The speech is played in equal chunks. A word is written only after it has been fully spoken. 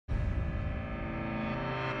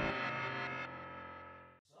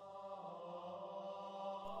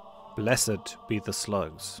Blessed be the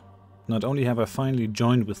slugs. Not only have I finally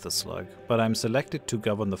joined with the slug, but I am selected to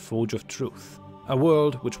govern the Forge of Truth, a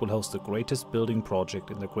world which will host the greatest building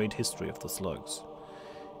project in the great history of the slugs.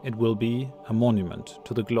 It will be a monument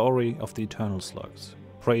to the glory of the eternal slugs.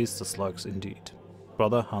 Praise the slugs indeed.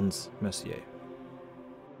 Brother Hans Mercier.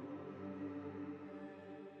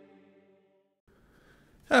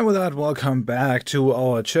 And with that, welcome back to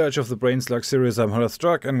our Church of the Brain Slug series. I'm Horath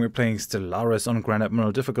Drak, and we're playing Stellaris on Grand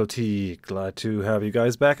Admiral difficulty. Glad to have you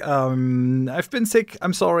guys back. I've been sick.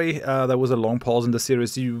 I'm sorry. There was a long pause in the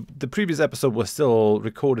series. The previous episode was still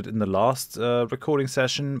recorded in the last recording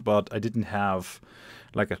session, but I didn't have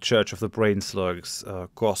like a Church of the Brain Slugs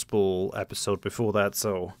gospel episode before that,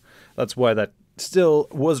 so that's why that still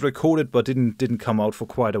was recorded but didn't come out for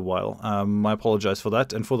quite a while. I apologize for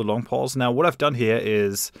that and for the long pause. Now what I've done here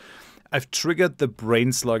is I've triggered the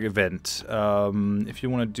Brain Slug event. If you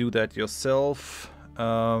want to do that yourself,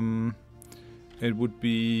 it would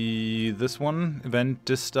be this one, event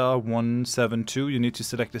Dista 172. You need to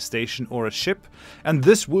select a station or a ship, and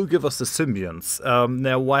this will give us the symbionts.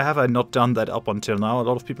 Now why have I not done that up until now? A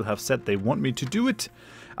lot of people have said they want me to do it.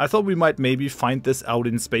 I thought we might maybe find this out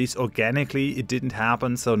in space organically. It didn't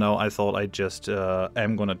happen, so now I thought I just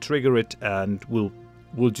am gonna trigger it and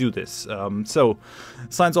we'll do this. So,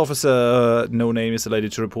 Science Officer No Name is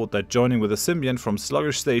elated to report that joining with a symbiont from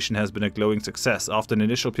Sluggish Station has been a glowing success. After an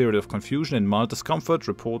initial period of confusion and mild discomfort,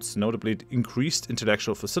 reports notably increased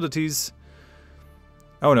intellectual facilities.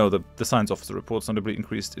 Oh no, the Science Officer reports notably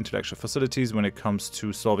increased intellectual facilities when it comes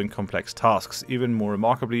to solving complex tasks. Even more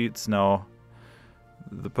remarkably,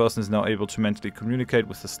 the person is now able to mentally communicate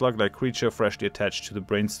with the slug-like creature freshly attached to the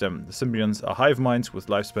brainstem. The symbionts are hive minds with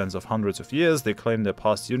lifespans of hundreds of years. They claim their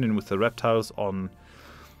past union with the reptiles on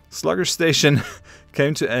Sluggish Station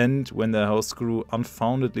came to end when their hosts grew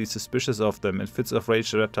unfoundedly suspicious of them. In fits of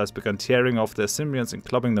rage, the reptiles began tearing off their symbionts and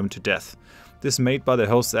clubbing them to death. Dismayed by their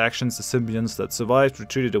hosts' actions, the symbionts that survived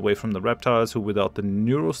retreated away from the reptiles, who without the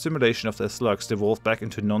neural stimulation of their slugs devolved back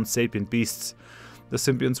into non-sapient beasts. The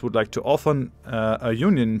symbionts would like to offer a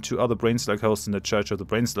union to other brain slug hosts in the Church of the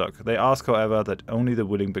Brain Slug. They ask, however, that only the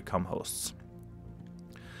willing become hosts.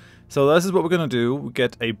 So this is what we're going to do. We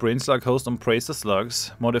get a brain slug host on Praise the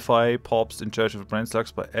Slugs. Modify pops in Church of the Brain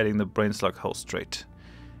Slugs by adding the brain slug host trait.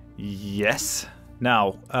 Yes.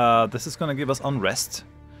 Now, this is going to give us unrest.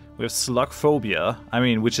 We have slug phobia. I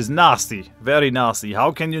mean, which is nasty. Very nasty. How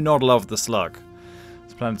can you not love the slug?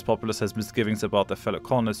 The planet's populace has misgivings about their fellow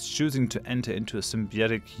colonists choosing to enter into a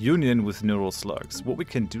symbiotic union with neural slugs. What we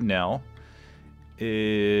can do now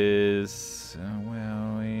is... where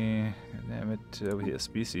are we? Damn it, over here,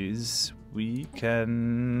 species. We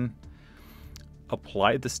can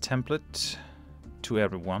apply this template to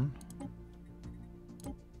everyone.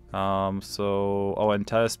 So our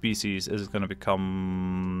entire species is going to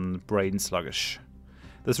become brain sluggish.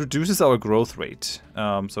 This reduces our growth rate.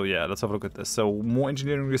 So yeah, let's have a look at this. So more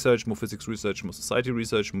engineering research, more physics research, more society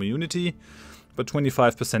research, more unity, but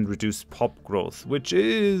 25% reduced pop growth, which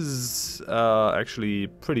is actually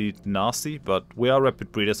pretty nasty, but we are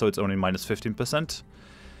rapid breeder, so it's only minus 15%.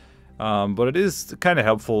 But it is kind of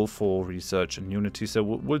helpful for research and unity, so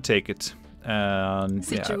we'll take it. And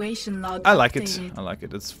situation log I like updated. it. I like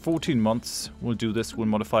it. It's 14 months. We'll do this. We'll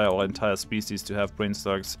modify our entire species to have brain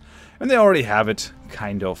slugs. And they already have it,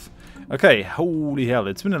 kind of. Okay, holy hell.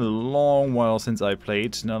 It's been a long while since I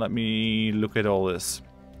played. Now let me look at all this.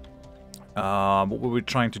 What were we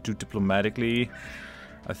trying to do diplomatically?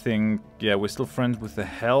 I think, yeah, we're still friends with the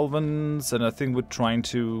Helvans, and I think we're trying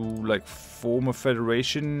to, like, form a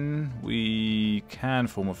federation. We can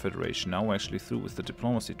form a federation. Now we're actually through with the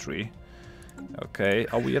diplomacy tree. Okay,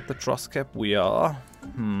 are we at the trust cap? We are.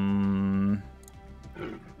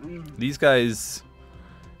 These guys,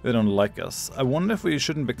 they don't like us. I wonder if we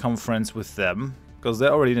shouldn't become friends with them, because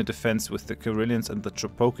they're already in a defense with the Carillians and the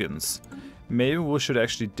Tropokians. Maybe we should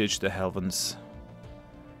actually ditch the Helvans.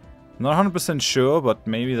 Not 100% sure, but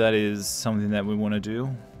maybe that is something that we want to do.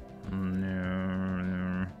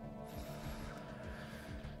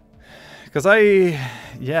 Because I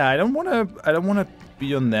don't want to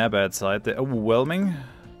be on their bad side. They're overwhelming,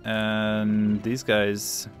 and these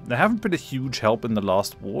guys, they haven't been a huge help in the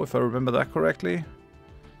last war, if I remember that correctly.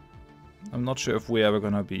 I'm not sure if we're ever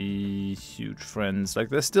gonna be huge friends. Like,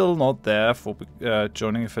 they're still not there for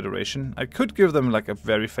joining a federation. I could give them like a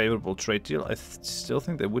very favorable trade deal. I still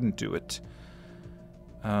think they wouldn't do it.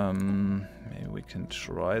 Maybe we can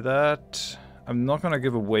try that. I'm not gonna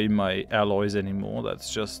give away my alloys anymore.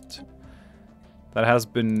 That's just... that has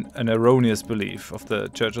been an erroneous belief of the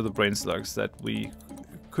Church of the Brain Slugs, that we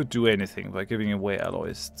could do anything by giving away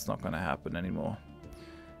alloys. It's not gonna happen anymore.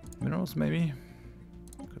 Minerals, maybe?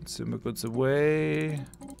 Consumer goods away.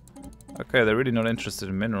 Okay, they're really not interested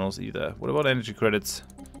in minerals either. What about energy credits?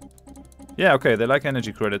 Yeah, okay, they like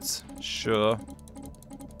energy credits. Sure.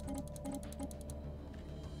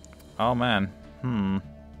 Oh, man.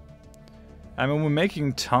 I mean, we're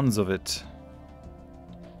making tons of it.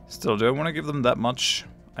 Still, do I want to give them that much?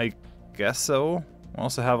 I guess so. We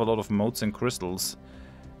also have a lot of motes and crystals.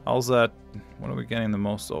 How's that? What are we getting the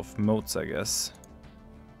most of? Motes, I guess.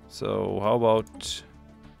 So, how about...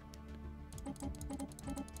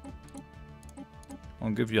 I'll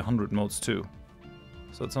give you 100 motes too.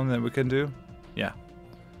 So that's something that we can do? Yeah.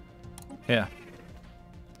 Yeah.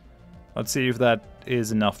 Let's see if that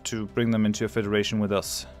is enough to bring them into a federation with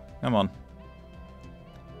us. Come on.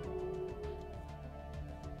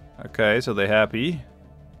 Okay, so they're happy.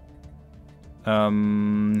 How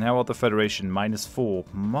about the federation? -4.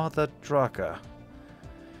 Mother Draka.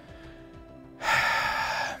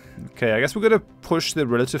 Okay, I guess we're gonna push the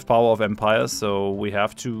relative power of empires, so we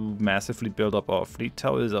have to massively build up our fleet.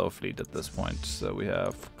 How is our fleet at this point? So we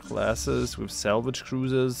have classes, we have salvage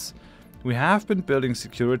cruisers. We have been building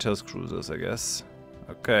Securitas cruisers, I guess.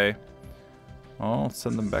 Okay. Well,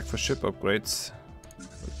 send them back for ship upgrades.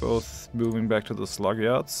 We're both moving back to the slug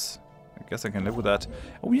yards. I guess I can live with that.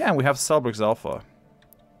 Oh yeah, we have Celbrix Alpha.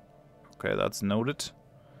 Okay, that's noted.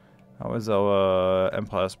 How is our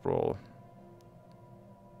Empire Sprawl?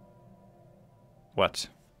 What?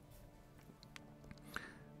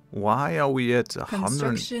 Why are we at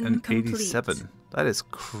 187? That is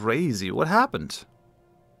crazy. What happened?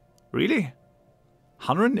 Really?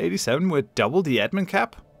 187? We're double the admin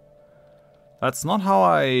cap? That's not how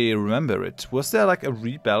I remember it. Was there like a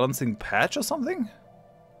rebalancing patch or something?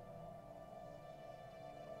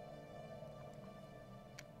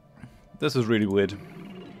 This is really weird.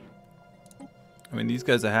 I mean, these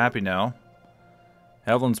guys are happy now.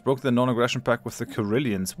 Helvons broke the non-aggression pact with the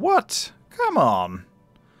Carillions. What? Come on.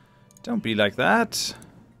 Don't be like that.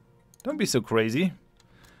 Don't be so crazy.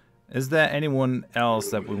 Is there anyone else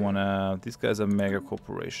that we wanna... These guys are mega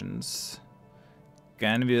corporations.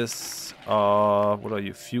 Ganvius are... What are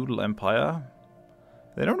you? Feudal Empire?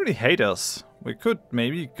 They don't really hate us. We could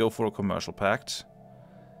maybe go for a commercial pact.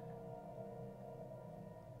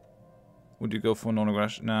 Would you go for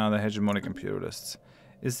non-aggression? Nah, the hegemonic imperialists.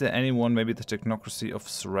 Is there anyone, maybe the technocracy of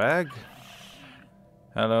Srag?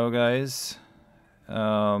 Hello, guys.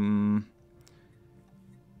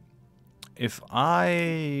 If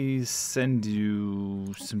I send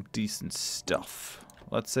you some decent stuff,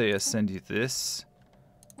 let's say I send you this.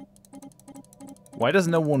 Why does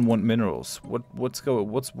no one want minerals?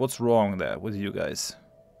 What's wrong there with you guys?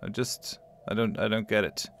 I don't get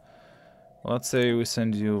it. Well, let's say we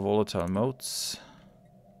send you volatile motes.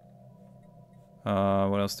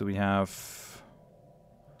 What else do we have?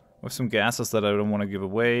 We have some gases that I don't want to give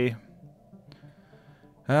away.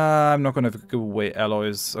 I'm not going to give away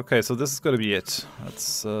alloys. Okay, so this is going to be it.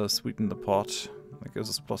 Let's sweeten the pot. That gives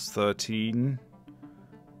us plus 13.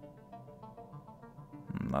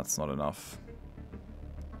 That's not enough.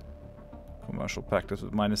 Commercial pact is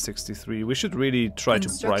with minus 63. We should really try to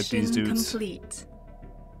bribe these dudes. Complete.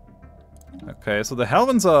 Okay, so the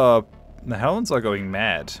Helvens are going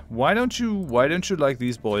mad. Why don't you like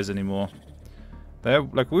these boys anymore? They're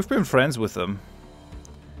like, we've been friends with them.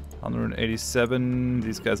 187.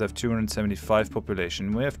 These guys have 275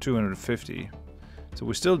 population. We have 250. So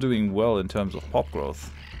we're still doing well in terms of pop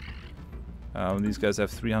growth. These guys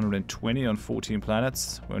have 320 on 14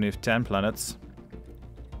 planets. We only have 10 planets.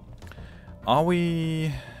 Are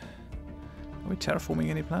we terraforming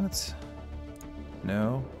any planets?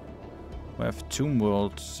 No. We have Tomb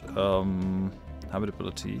World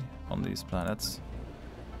habitability on these planets.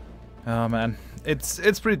 Oh man,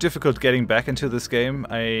 it's pretty difficult getting back into this game.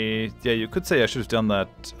 Yeah, you could say I should have done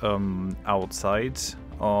that outside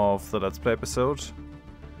of the Let's Play episode.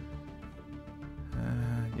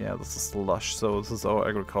 Yeah, this is Lush, so this is our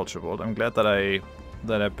agriculture world. I'm glad that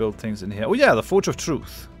I built things in here. Oh yeah, the Forge of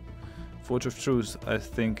Truth. Forge of Truth, I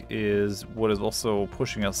think, is what is also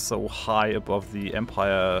pushing us so high above the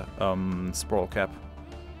Empire sprawl cap.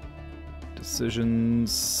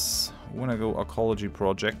 Decisions. We want to go Archaeology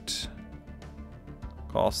project.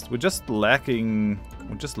 Cost. We're just lacking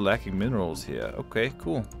minerals here. Okay,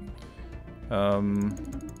 cool.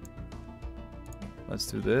 Let's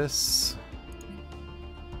do this.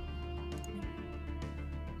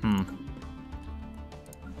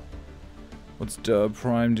 What's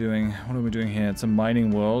Prime doing? What are we doing here? It's a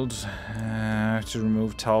mining world. To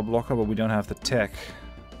remove tower blocker, but we don't have the tech.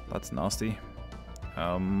 That's nasty.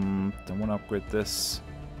 Don't want to upgrade this.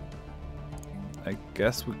 I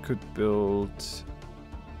guess we could build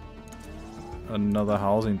another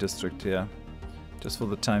housing district here. Just for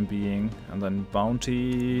the time being. And then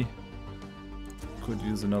bounty. Could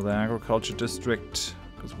use another agriculture district.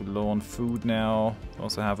 Because we're low on food now.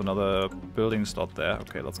 Also have another building slot there.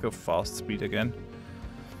 Okay, let's go fast speed again.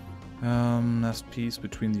 There's peace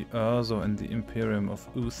between the Urzo and the Imperium of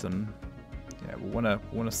Uthen. Yeah, we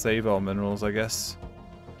wanna save our minerals, I guess.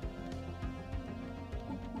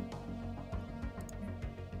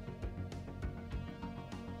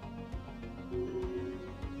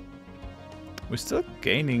 We're still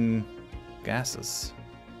gaining gases.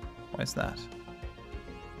 Why is that?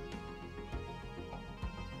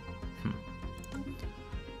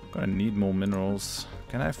 Gonna need more minerals.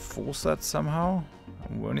 Can I force that somehow?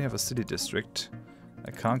 We only have a city district.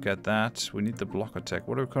 I can't get that. We need the blocker tech.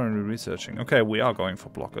 What are we currently researching? Okay, we are going for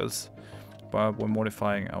blockers. But we're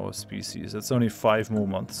modifying our species. It's only 5 more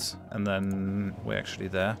months. And then we're actually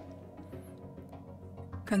there.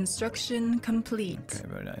 Construction complete. Okay,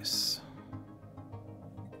 very nice.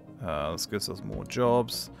 This gives us more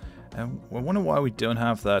jobs. And I wonder why we don't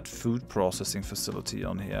have that food processing facility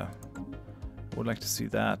on here. I would like to see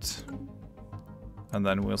that. And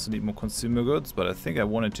then we also need more consumer goods, but I think I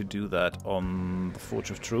wanted to do that on the Forge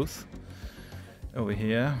of Truth. Over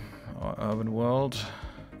here, our urban world.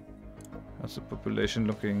 That's the population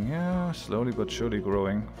looking, yeah, slowly but surely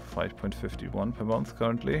growing. 5.51 per month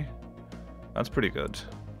currently. That's pretty good.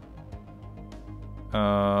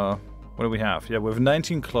 What do we have? Yeah, we have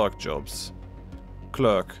 19 clerk jobs.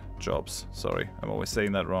 Clerk jobs, sorry. I'm always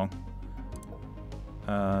saying that wrong.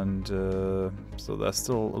 And so there's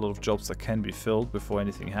still a lot of jobs that can be filled before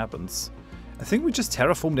anything happens. I think we just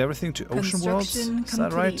terraformed everything to ocean worlds. Is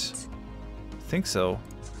that right? I think so.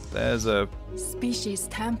 There's a species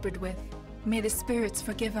tampered with. May the spirits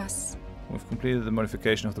forgive us. We've completed the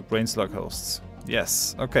modification of the brain slug hosts.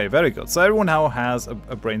 Yes. Okay, very good. So everyone now has a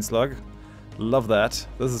brain slug. Love that.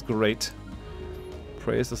 This is great.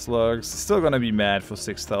 Praise the slugs. Still gonna be mad for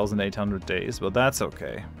 6,800 days, but that's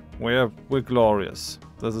okay. We're glorious.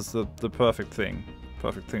 This is the perfect thing.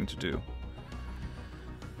 Perfect thing to do.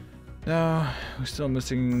 Now we're still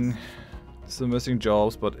missing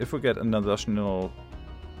jobs, but if we get an additional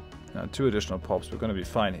 2 additional pops, we're gonna be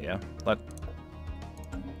fine here. That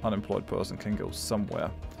unemployed person can go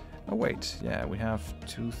somewhere. Oh wait, yeah, we have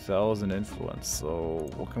 2,000 influence, so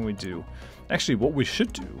what can we do? Actually, what we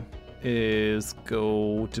should do is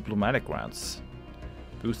go diplomatic grants.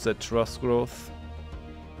 Boost that trust growth.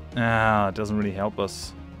 Ah, it doesn't really help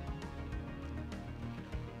us.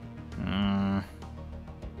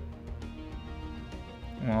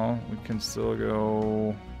 Well, we can still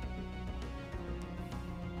go...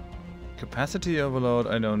 Capacity overload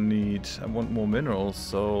I don't need. I want more minerals,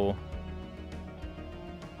 so...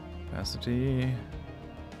 Capacity...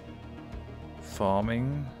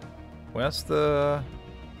 Farming... Where's the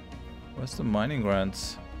mining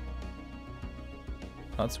grants?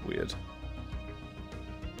 That's weird.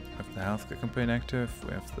 We have the healthcare campaign active,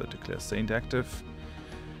 we have the Declare Saint active,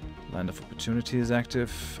 Land of Opportunity is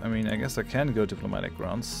active. I mean, I guess I can go diplomatic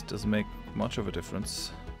grants, doesn't make much of a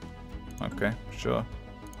difference. Okay, sure.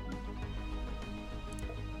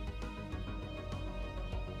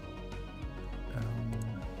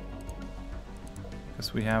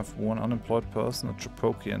 Guess we have one unemployed person, a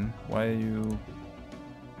Tropokian. Why are you...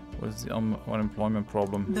 What is the unemployment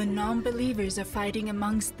problem? The non-believers are fighting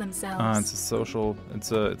amongst themselves. Ah, it's a social...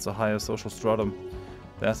 It's a higher social stratum.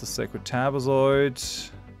 There's the Sacred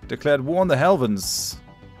Tabazoid. Declared war on the Helvens.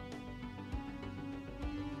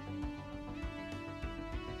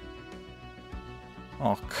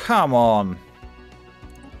 Oh, come on.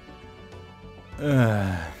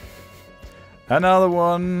 Another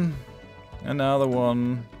one. Another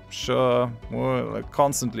one. Sure. We're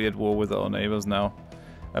constantly at war with our neighbors now.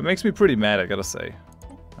 That makes me pretty mad, I gotta say.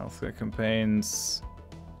 Healthcare campaigns.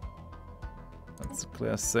 Let's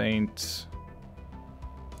declare Saint.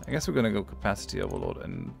 I guess we're gonna go capacity overload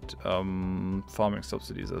and farming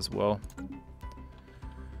subsidies as well.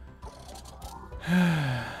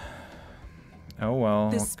 Oh well.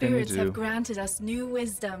 The spirits have granted us new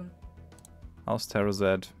wisdom. How's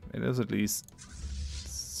Terrazed? It is at least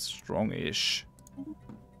strong-ish.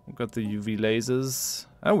 We've got the UV lasers.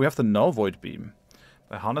 Oh, we have the null void beam.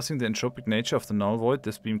 By harnessing the entropic nature of the null void,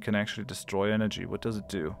 this beam can actually destroy energy. What does it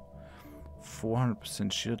do?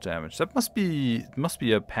 400% shield damage. That must be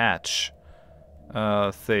a patch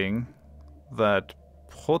thing that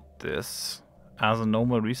put this as a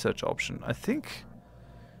normal research option. I think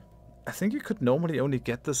you could normally only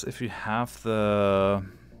get this if you have the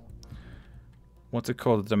what's it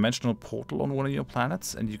called, a dimensional portal on one of your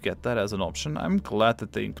planets, and you get that as an option. I'm glad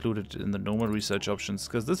that they included it in the normal research options,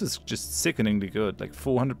 because this is just sickeningly good. Like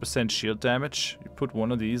 400% shield damage. You put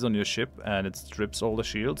one of these on your ship and it strips all the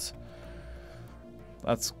shields.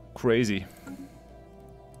 That's crazy.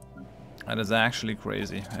 That is actually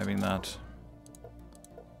crazy, having that.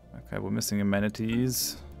 Okay, we're missing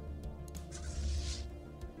amenities.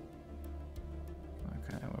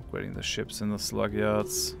 Okay, we're upgrading the ships in the slug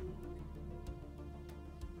yards.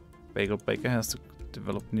 Bagel Baker has to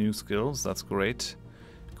develop new skills. That's great.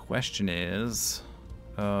 Question is,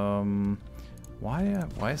 why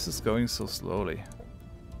is this going so slowly?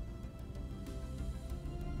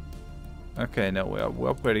 Okay, no,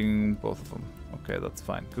 we're upgrading both of them. Okay, that's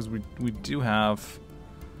fine, because we do have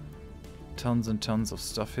tons and tons of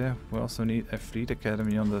stuff here. We also need a fleet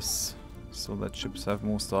academy on this, so that ships have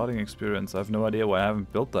more starting experience. I have no idea why I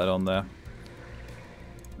haven't built that on there.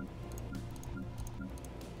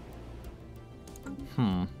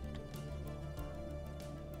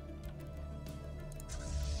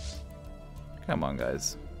 Come on,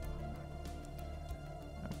 guys.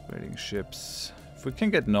 Upgrading ships. If we can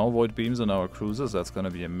get null void beams on our cruisers, that's gonna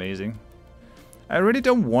be amazing. I really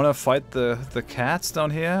don't want to fight the cats down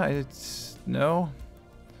here. No.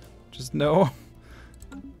 Just no.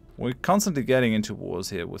 We're constantly getting into wars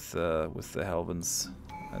here with the Helvins.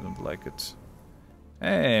 I don't like it.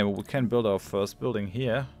 Hey, well, we can build our first building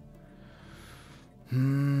here.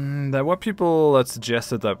 There were people that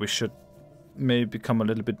suggested that we should maybe become a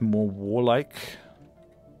little bit more warlike.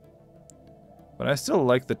 But I still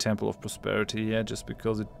like the Temple of Prosperity here, just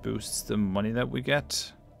because it boosts the money that we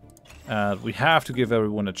get. We have to give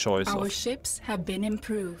everyone a choice. Our ships have been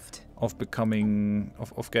improved. Of becoming,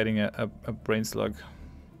 of getting a brain slug.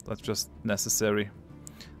 That's just necessary.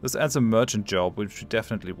 This adds a merchant job, which we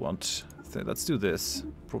definitely want. So let's do this.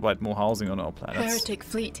 Provide more housing on our planets. Heretic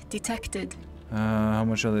fleet detected. How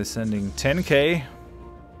much are they sending? 10k?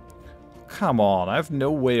 Come on, I have no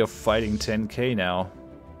way of fighting 10k now.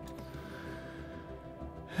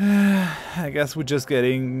 I guess we're just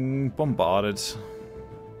getting bombarded.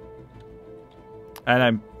 And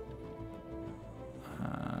I'm...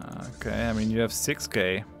 okay, I mean you have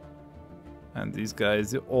 6k. And these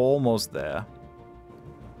guys are almost there.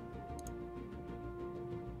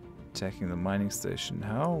 Attacking the mining station.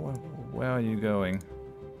 How? Where are you going?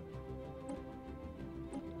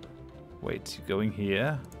 Wait, you going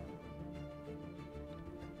here?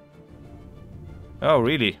 Oh,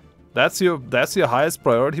 really? That's your highest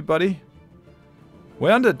priority, buddy?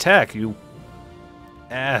 We're under attack, you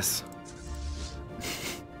ass.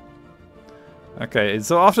 Okay,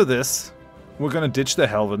 so after this, we're gonna ditch the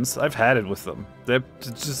Helvins. I've had it with them. They're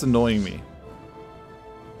just annoying me.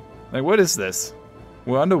 Like, what is this?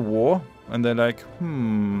 We're under war, and they're like,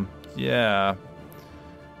 yeah.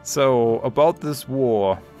 So, about this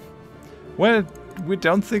war. Well, we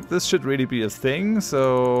don't think this should really be a thing,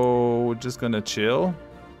 so we're just gonna chill.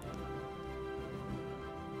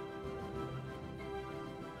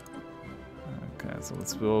 Okay, so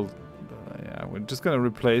let's build... yeah, we're just gonna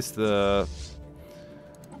replace the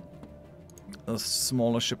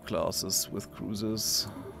smaller ship classes with cruisers.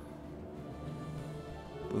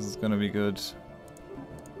 This is gonna be good.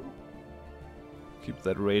 Keep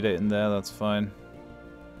that raider in there, that's fine.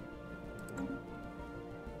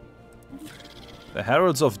 The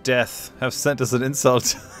Heralds of Death have sent us an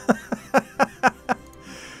insult.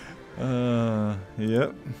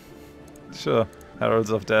 Yep. Sure, Heralds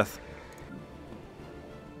of Death.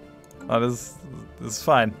 Oh, this is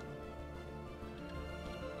fine.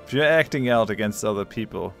 If you're acting out against other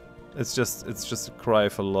people, it's just a cry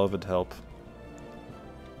for love and help.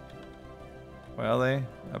 Where are they?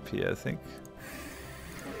 Up here, I think.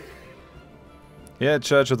 Here at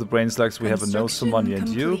Church of the Brain Slugs, we have a nose for money, and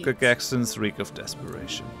you, Gagaxons, reek of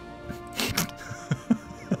desperation.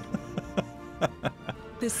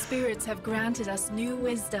 The spirits have granted us new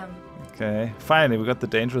wisdom. Okay, finally, we got the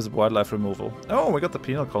dangerous wildlife removal. Oh, we got the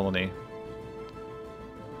penal colony.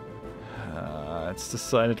 It's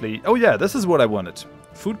decidedly... oh yeah, this is what I wanted.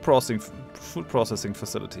 Food processing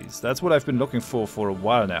facilities. That's what I've been looking for a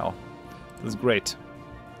while now. This is great.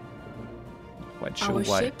 Quite sure Our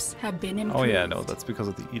why. ships have been improved. Oh yeah, no, that's because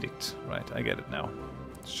of the edict. Right, I get it now.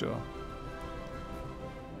 Sure.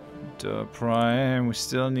 Prime, we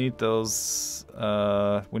still need those...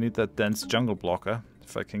 we need that dense jungle blocker.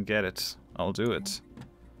 If I can get it, I'll do it.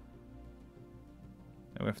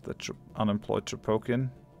 And we have the unemployed Tropokian.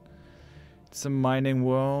 It's a mining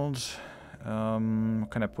world. What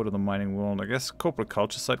can I put in the mining world? I guess corporate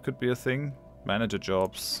culture site could be a thing. Manager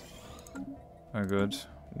jobs are good.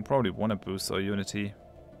 We'll probably want to boost our unity.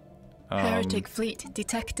 Heretic fleet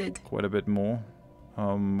detected. Quite a bit more.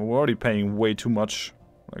 We're already paying way too much.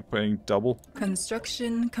 Like paying double.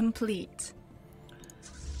 Construction complete.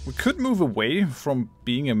 We could move away from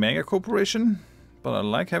being a mega corporation, but I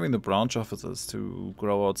like having the branch offices to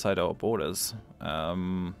grow outside our borders.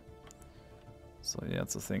 So yeah,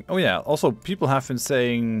 it's a thing. Oh yeah, also people have been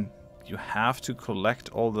saying you have to collect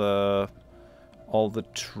all the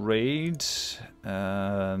trade,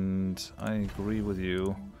 and I agree with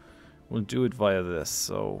you. We'll do it via this.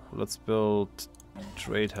 So let's build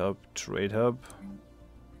trade hub, trade hub.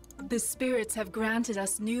 The spirits have granted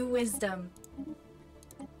us new wisdom.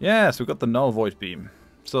 Yes, we got the null void beam.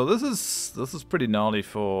 So this is pretty gnarly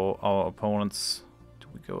for our opponents. Do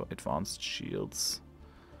we go advanced shields?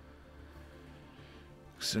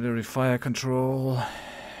 Auxiliary fire control.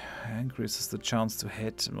 Increases the chance to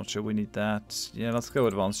hit. I'm not sure we need that. Yeah, let's go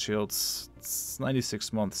advanced shields. It's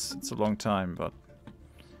 96 months. It's a long time, but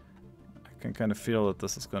I can kind of feel that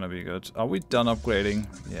this is gonna be good. Are we done upgrading?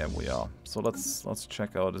 Yeah, we are. So let's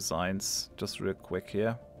check our designs just real quick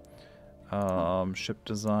here. Ship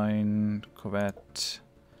design, Corvette.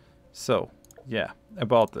 So, yeah,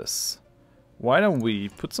 about this. Why don't we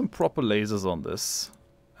put some proper lasers on this,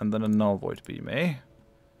 and then a null void beam, eh?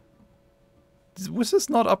 Was this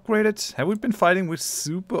not upgraded? Have we been fighting with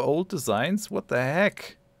super old designs? What the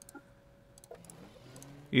heck?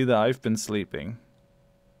 Either I've been sleeping.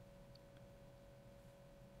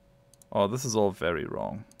 Oh, this is all very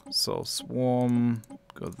wrong. So, swarm,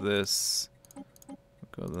 got this,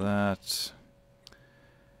 got that.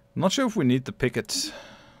 I'm not sure if we need the picket.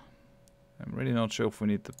 I'm really not sure if we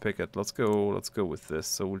need the picket. Let's go with this.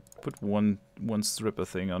 So we'll put one stripper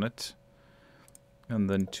thing on it. And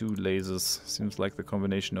then 2 lasers. Seems like the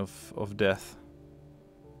combination of death.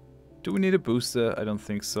 Do we need a booster? I don't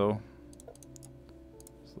think so.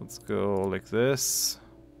 So let's go like this.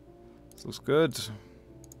 This looks good.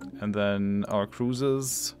 And then our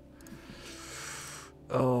cruisers.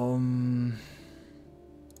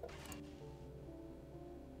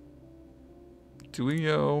 Do we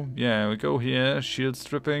go? Yeah, we go here, shield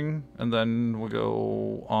stripping, and then we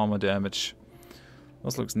go armor damage.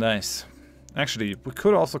 This looks nice. Actually, we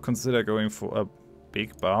could also consider going for a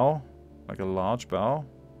big bow, like a large bow.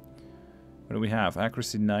 What do we have?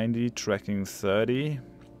 Accuracy 90, tracking 30,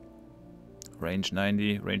 range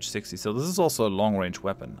 90, range 60. So this is also a long-range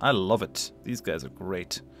weapon. I love it. These guys are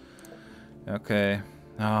great. Okay.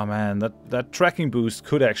 Oh man, that tracking boost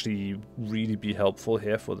could actually really be helpful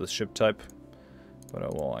here for this ship type. But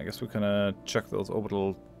oh well, I guess we're gonna chuck those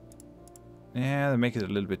orbital. Yeah, they make it a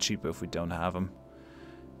little bit cheaper if we don't have them.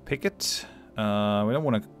 Picket. We don't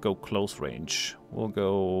want to go close range. We'll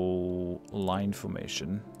go line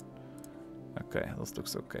formation. Okay, this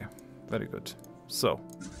looks okay. Very good. So,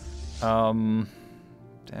 damn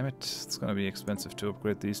it, it's gonna be expensive to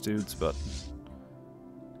upgrade these dudes, but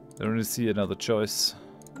I don't really see another choice.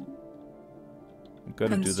 I'm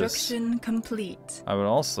gonna do this. Construction complete. I will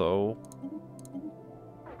also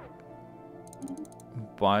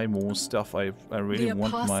buy more stuff. I really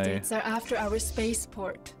want my... The apostates are after our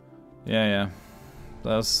spaceport. Yeah.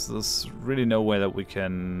 There's really no way that we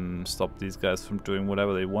can stop these guys from doing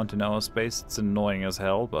whatever they want in our space. It's annoying as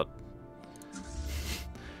hell, but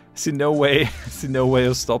I see no way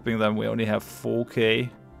of stopping them. We only have 4K,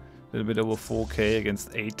 a little bit over 4K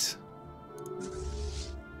against 8.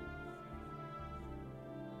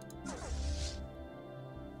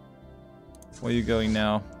 Where are you going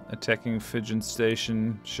now? Attacking Fidget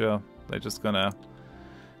Station. Sure, they're just gonna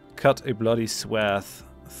cut a bloody swath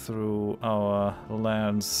through our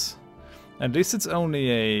lands. At least it's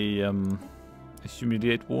only a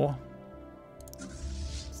humiliate war.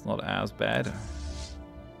 It's not as bad.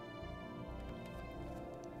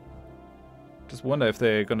 Just wonder if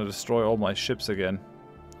they're gonna destroy all my ships again.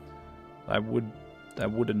 That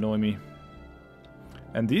would annoy me.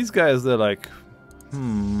 And these guys, they're like,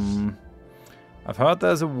 I've heard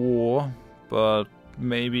there's a war, but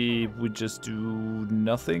maybe we just do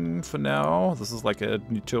nothing for now. This is like a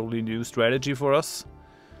totally new strategy for us.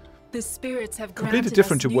 The spirits have completely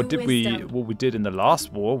different to what we did in the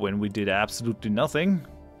last war, when we did absolutely nothing.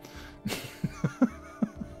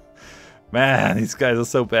 Man, these guys are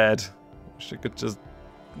so bad. Wish I could just...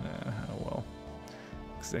 oh well.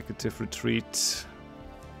 Executive retreat.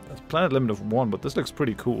 That's planet limit of 1, but this looks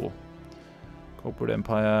pretty cool. Corporate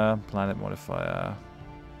Empire, Planet Modifier.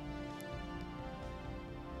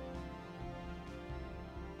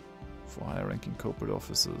 For higher ranking corporate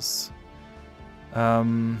officers.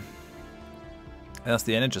 That's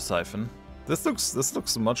the energy siphon. This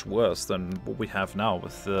looks much worse than what we have now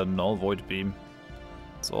with the null void beam.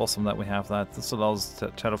 It's awesome that we have that. This allows us to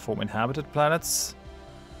terraform inhabited planets.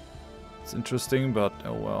 It's interesting, but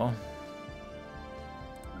oh well.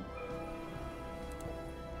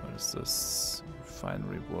 What is this?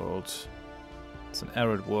 Refinery world. It's an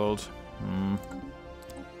arid world.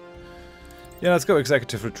 Yeah, let's go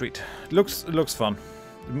executive retreat. It looks fun.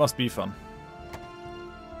 It must be fun.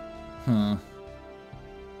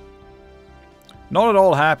 Not at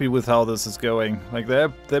all happy with how this is going. Like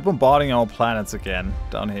they're bombarding our planets again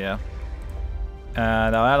down here.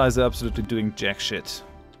 And our allies are absolutely doing jack shit.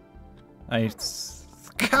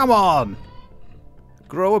 Come on!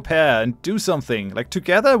 Grow a pair and do something. Like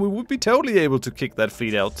together we would be totally able to kick that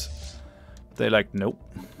fleet out. They're like, nope.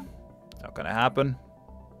 Not gonna happen.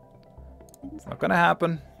 It's not gonna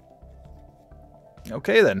happen.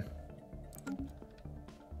 Okay then.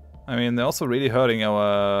 I mean, they're also really hurting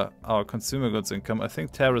our consumer goods income. I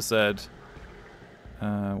think Terra said,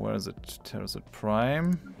 where is it? Terra said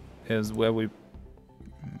Prime is where we.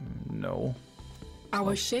 No.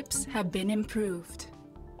 Our ships have been improved.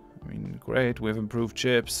 I mean, great. We've improved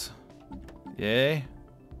ships. Yay.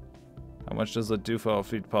 How much does that do for our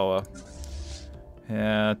fleet power?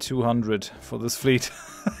 Yeah, 200 for this fleet.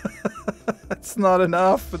 It's not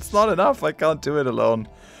enough. It's not enough. I can't do it alone.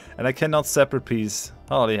 And I cannot separate piece.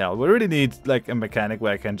 Holy hell. We really need like a mechanic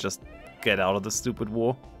where I can just get out of the stupid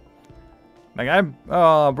war. Like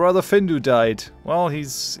oh, Brother Findu died. Well,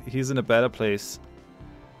 he's in a better place.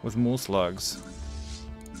 With more slugs.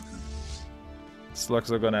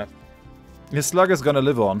 Slugs are gonna... His slug is gonna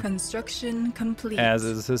live on. Construction complete. As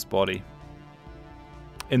is his body.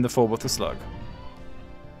 In the form of the slug.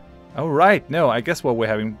 Oh right, no, I guess why we're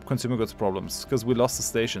having consumer goods problems, because we lost the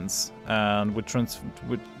stations and we're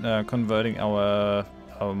converting our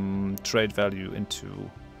trade value into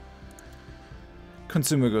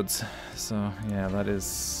consumer goods. So yeah, that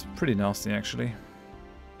is pretty nasty actually.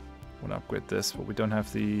 We'll upgrade this, but we don't have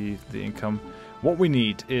the income. What we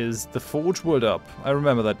need is the Forge World up. I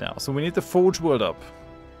remember that now. So we need the Forge World up,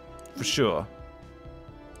 for sure.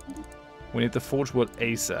 We need the Forge World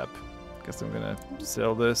ASAP. Guess I'm gonna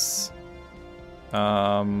sell this.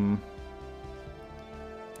 Guess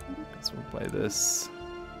we'll buy this.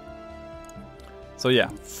 So yeah,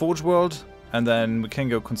 Forge World, and then we can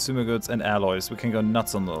go consumer goods and alloys. We can go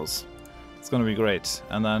nuts on those. It's gonna be great.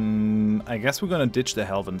 And then I guess we're gonna ditch the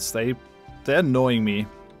Helvins. They're annoying me.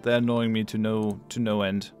 They're annoying me to no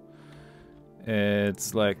end.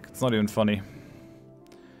 It's like it's not even funny.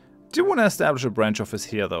 Do want to establish a branch office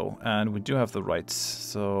here though, and we do have the rights,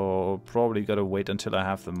 so probably gotta wait until I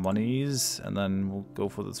have the monies, and then we'll go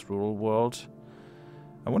for this rural world.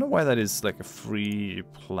 I wonder why that is like a free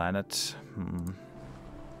planet.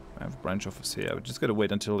 I have a branch office here. We just gotta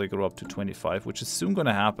wait until they grow up to 25, which is soon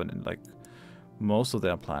gonna happen in like most of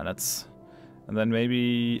their planets. And then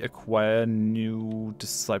maybe acquire new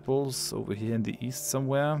disciples over here in the east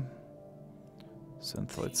somewhere.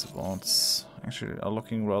 Synthoid savants actually are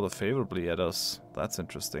looking rather favorably at us. That's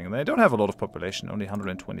interesting. And they don't have a lot of population, only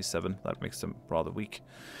 127. That makes them rather weak.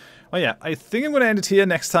 Oh yeah, I think I'm going to end it here.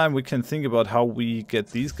 Next time we can think about how we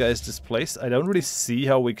get these guys displaced. I don't really see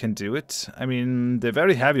how we can do it. I mean, they're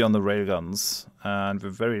very heavy on the railguns, and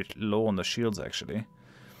we're very low on the shields actually.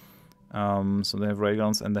 So they have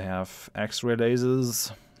railguns and they have X-ray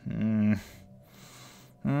lasers.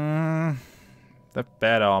 They're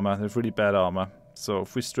bad armor. They're really bad armor. So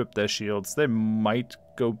if we strip their shields, they might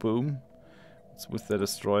go boom. It's with their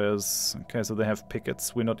destroyers. Okay, so they have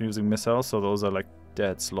pickets. We're not using missiles, so those are like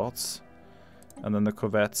dead slots. And then the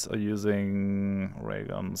corvettes are using ray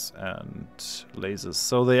guns and lasers.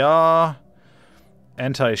 So they are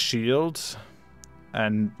anti-shield,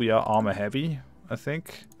 and we are armor heavy, I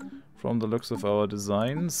think, from the looks of our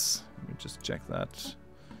designs. Let me just check that.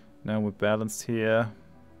 Now we're balanced here.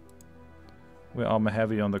 We're armor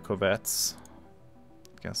heavy on the corvettes.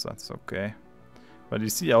 Guess that's okay. But you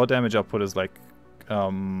see our damage output is like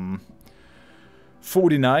 49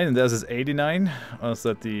 and theirs is 89. Or is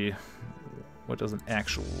that the... what does an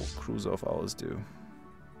actual cruiser of ours do?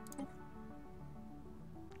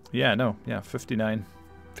 Yeah, no. Yeah, 59.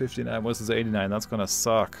 59 versus 89. That's gonna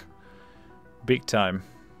suck. Big time.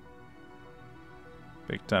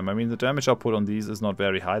 Big time. I mean, the damage output on these is not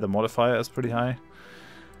very high. The modifier is pretty high.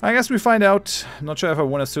 I guess we find out. I'm not sure if I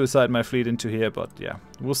want to suicide my fleet into here, but yeah.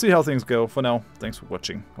 We'll see how things go. For now, thanks for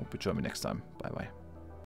watching. Hope you join me next time. Bye-bye.